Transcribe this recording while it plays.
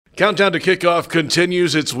Countdown to kickoff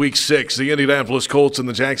continues. It's week 6. The Indianapolis Colts and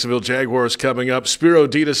the Jacksonville Jaguars coming up. Spero,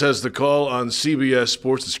 Dedes has the call on CBS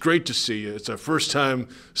Sports. It's great to see you. It's our first time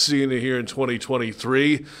seeing you here in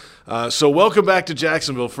 2023. So welcome back to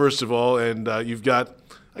Jacksonville, first of all. And you've got,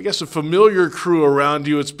 I guess, a familiar crew around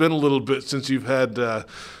you. It's been a little bit since you've had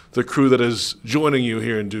the crew that is joining you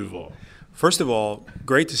here in Duval. First of all,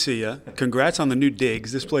 great to see you. Congrats on the new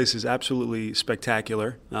digs. This place is absolutely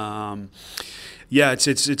spectacular. Yeah,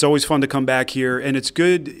 it's always fun to come back here, and it's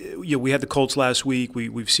good. You know, we had the Colts last week.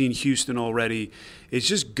 We've seen Houston already. It's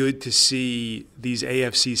just good to see these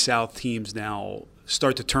AFC South teams now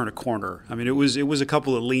start to turn a corner. I mean, it was a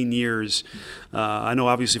couple of lean years. I know,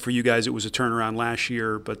 obviously, for you guys, it was a turnaround last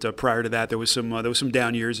year, but prior to that, there was some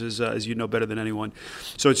down years, as you know better than anyone.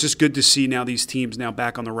 So it's just good to see now these teams now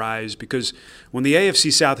back on the rise, because when the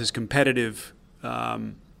AFC South is competitive,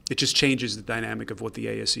 it just changes the dynamic of what the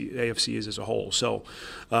AFC is as a whole. So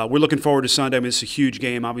we're looking forward to Sunday. I mean, it's a huge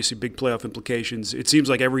game, obviously big playoff implications. It seems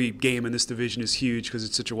like every game in this division is huge because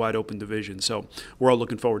it's such a wide-open division. So we're all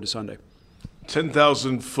looking forward to Sunday.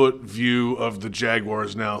 10,000-foot view of the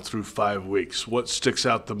Jaguars now through 5 weeks. What sticks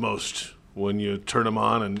out the most when you turn them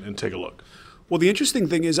on and take a look? Well, the interesting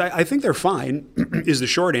thing is I think they're fine is the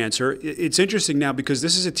short answer. It's interesting now because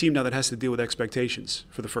this is a team now that has to deal with expectations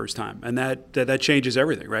for the first time, and that changes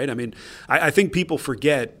everything, right? I mean, I think people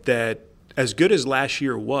forget that as good as last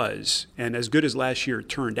year was and as good as last year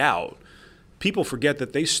turned out, people forget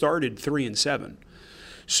that they started 3-7.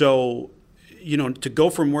 So, you know, to go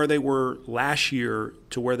from where they were last year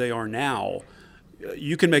to where they are now,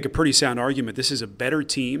 you can make a pretty sound argument. This is a better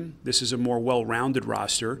team. This is a more well-rounded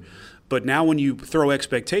roster. But now when you throw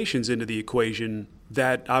expectations into the equation,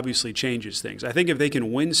 that obviously changes things. I think if they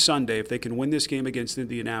can win Sunday, if they can win this game against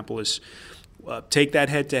Indianapolis, take that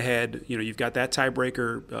head-to-head, you know, you've got that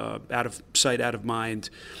tiebreaker out of sight, out of mind,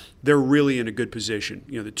 they're really in a good position.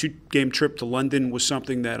 You know, the 2-game trip to London was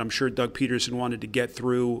something that I'm sure Doug Peterson wanted to get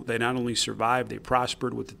through. They not only survived, they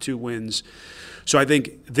prospered with the 2 wins. So I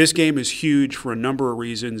think this game is huge for a number of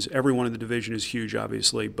reasons. Everyone in the division is huge,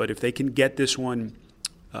 obviously. But if they can get this one,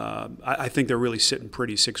 I think they're really sitting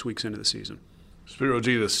pretty 6 weeks into the season. Spero,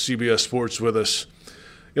 Dedes, CBS Sports with us.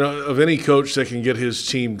 You know, of any coach that can get his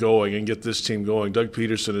team going and get this team going, Doug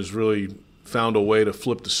Peterson has really found a way to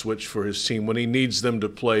flip the switch for his team when he needs them to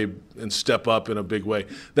play and step up in a big way.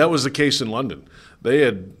 That was the case in London. They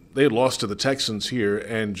had lost to the Texans here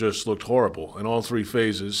and just looked horrible in all 3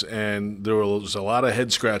 phases, and there was a lot of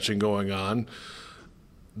head-scratching going on.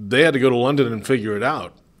 They had to go to London and figure it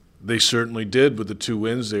out. They certainly did with the 2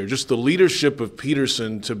 wins there. Just the leadership of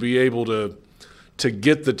Peterson to be able to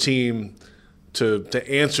get the team to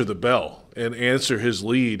answer the bell and answer his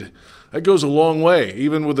lead, that goes a long way.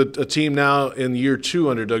 Even with a team now in year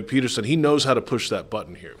 2 under Doug Peterson, he knows how to push that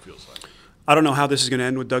button here, it feels like. I don't know how this is going to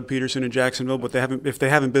end with Doug Peterson in Jacksonville, but if they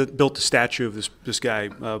haven't built a statue of this guy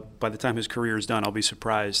by the time his career is done, I'll be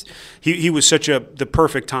surprised. He was the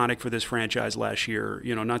perfect tonic for this franchise last year.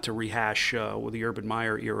 You know, not to rehash with the Urban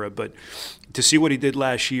Meyer era, but to see what he did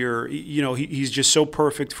last year. You know, he's just so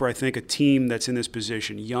perfect for, I think, a team that's in this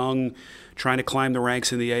position, young, trying to climb the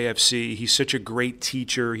ranks in the AFC. He's such a great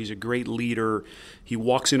teacher. He's a great leader. He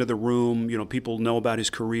walks into the room. You know, people know about his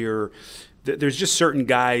career. There's just certain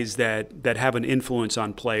guys that have an influence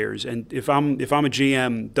on players, and if I'm a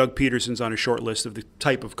GM, Doug Peterson's on a short list of the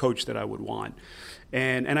type of coach that I would want,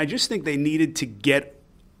 and I just think they needed to get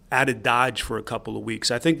out of Dodge for a couple of weeks.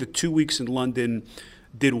 I think the 2 weeks in London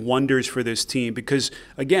did wonders for this team because,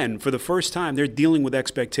 again, for the first time, they're dealing with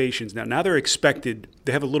expectations now. Now they're expected.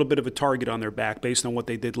 They have a little bit of a target on their back based on what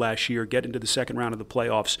they did last year, get into the second round of the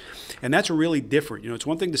playoffs, and that's really different. You know, it's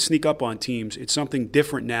one thing to sneak up on teams. It's something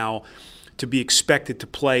different now to be expected to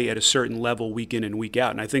play at a certain level week in and week out.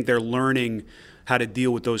 And I think they're learning how to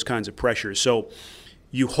deal with those kinds of pressures. So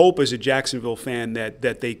you hope as a Jacksonville fan that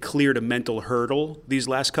they cleared a mental hurdle these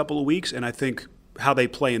last couple of weeks. And I think how they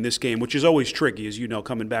play in this game, which is always tricky, as you know,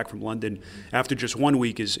 coming back from London after just 1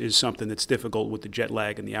 week is something that's difficult with the jet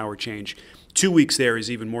lag and the hour change. 2 weeks there is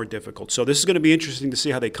even more difficult. So this is going to be interesting to see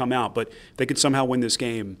how they come out. But if they could somehow win this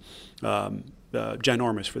game,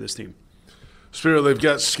 ginormous for this team. Spero, they've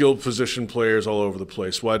got skilled position players all over the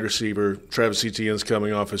place. Wide receiver, Travis Etienne's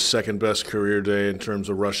coming off his second-best career day in terms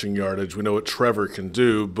of rushing yardage. We know what Trevor can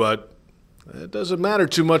do, but it doesn't matter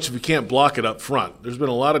too much if you can't block it up front. There's been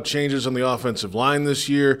a lot of changes on the offensive line this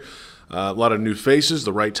year, a lot of new faces.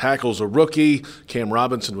 The right tackle's a rookie. Cam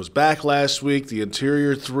Robinson was back last week. The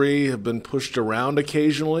interior 3 have been pushed around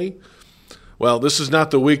occasionally. Well, this is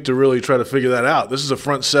not the week to really try to figure that out. This is a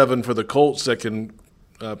front 7 for the Colts that can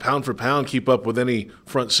pound for pound keep up with any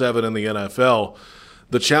front 7 in the NFL.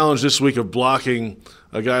 the challenge this week of blocking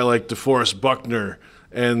a guy like DeForest Buckner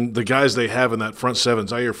and the guys they have in that front seven.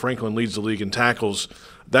 Zaire Franklin leads the league in tackles.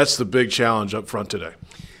 That's the big challenge up front today.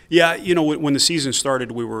 Yeah, when the season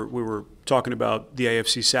started, we were talking about the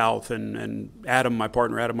AFC South, and Adam, my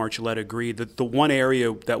partner, Adam Archuleta, agreed that the one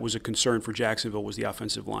area that was a concern for Jacksonville was the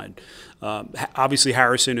offensive line. Obviously,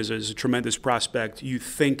 Harrison is a tremendous prospect. You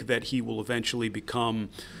think that he will eventually become,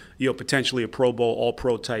 potentially a Pro Bowl,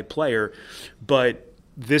 All-Pro type player, but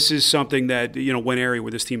this is something that, one area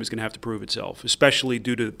where this team is going to have to prove itself, especially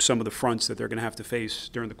due to some of the fronts that they're going to have to face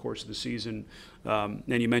during the course of the season. And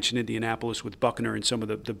you mentioned Indianapolis with Buckner and some of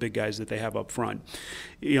the big guys that they have up front.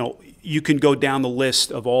 You can go down the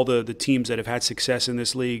list of all the teams that have had success in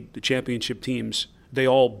this league, the championship teams. They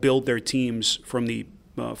all build their teams from the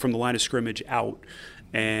line of scrimmage out.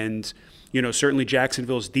 And, certainly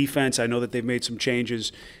Jacksonville's defense, I know that they've made some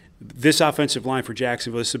changes. This offensive line for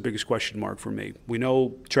Jacksonville is the biggest question mark for me. We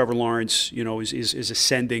know Trevor Lawrence, is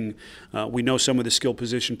ascending. We know some of the skill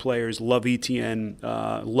position players love Etienne,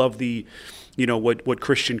 love the, what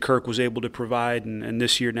Christian Kirk was able to provide, and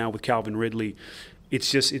this year now with Calvin Ridley.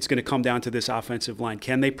 It's going to come down to this offensive line.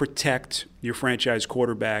 Can they protect your franchise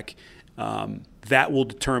quarterback? That will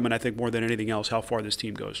determine, I think, more than anything else, how far this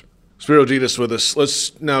team goes. Spero, Dedes with us.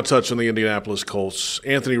 Let's now touch on the Indianapolis Colts.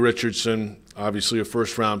 Anthony Richardson, obviously a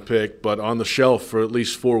first-round pick, but on the shelf for at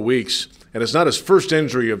least 4 weeks. And it's not his first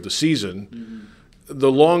injury of the season. Mm-hmm.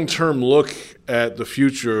 The long-term look at the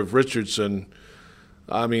future of Richardson,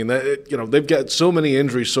 I mean, they've got so many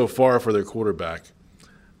injuries so far for their quarterback.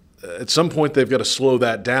 At some point, they've got to slow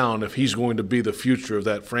that down if he's going to be the future of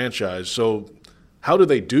that franchise. So how do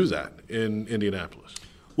they do that in Indianapolis?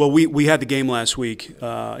 Well, we had the game last week,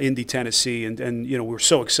 Indy, Tennessee, and we were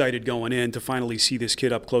so excited going in to finally see this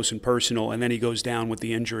kid up close and personal, and then he goes down with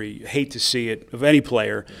the injury. Hate to see it of any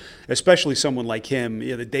player, especially someone like him.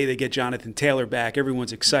 The day they get Jonathan Taylor back,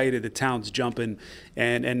 everyone's excited, the town's jumping,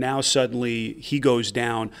 and now suddenly he goes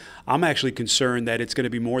down. I'm actually concerned that it's going to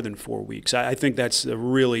be more than 4 weeks. I think that's a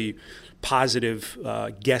really positive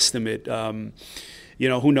guesstimate.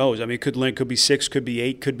 Who knows? I mean, it could be 6, could be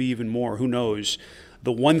 8, could be even more. Who knows?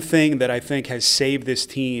 The one thing that I think has saved this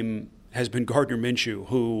team has been Gardner Minshew,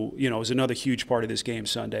 who, is another huge part of this game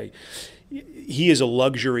Sunday. He is a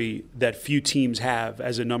luxury that few teams have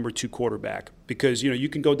as a number 2 quarterback because, you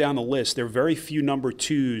can go down the list. There are very few number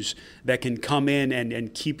 2s that can come in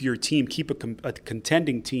and keep your team, keep a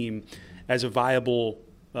contending team as a viable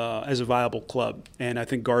club. And I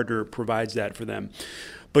think Gardner provides that for them.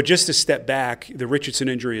 But just to step back, the Richardson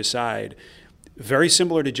injury aside, very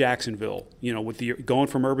similar to Jacksonville, with going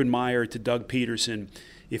from Urban Meyer to Doug Peterson.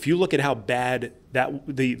 If you look at how bad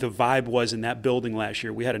the vibe was in that building last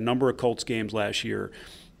year, we had a number of Colts games last year.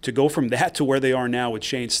 To go from that to where they are now with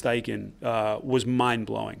Shane Steichen was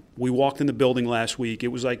mind-blowing. We walked in the building last week. It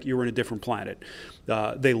was like you were in a different planet.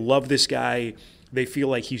 They love this guy. They feel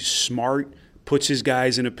like he's smart, puts his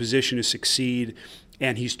guys in a position to succeed,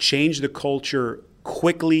 and he's changed the culture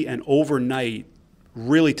quickly and overnight,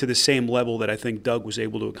 really to the same level that I think Doug was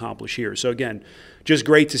able to accomplish here. So again, just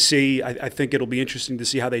great to see. I think it'll be interesting to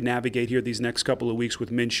see how they navigate here these next couple of weeks with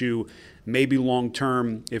Minshew, maybe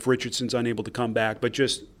long-term if Richardson's unable to come back, but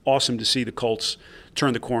just awesome to see the Colts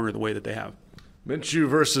turn the corner the way that they have. Minshew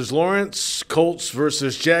versus Lawrence, Colts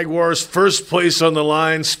versus Jaguars, first place on the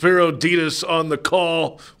line, Spero, Dedes on the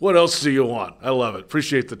call. What else do you want? I love it.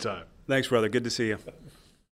 Appreciate the time. Thanks, brother. Good to see you.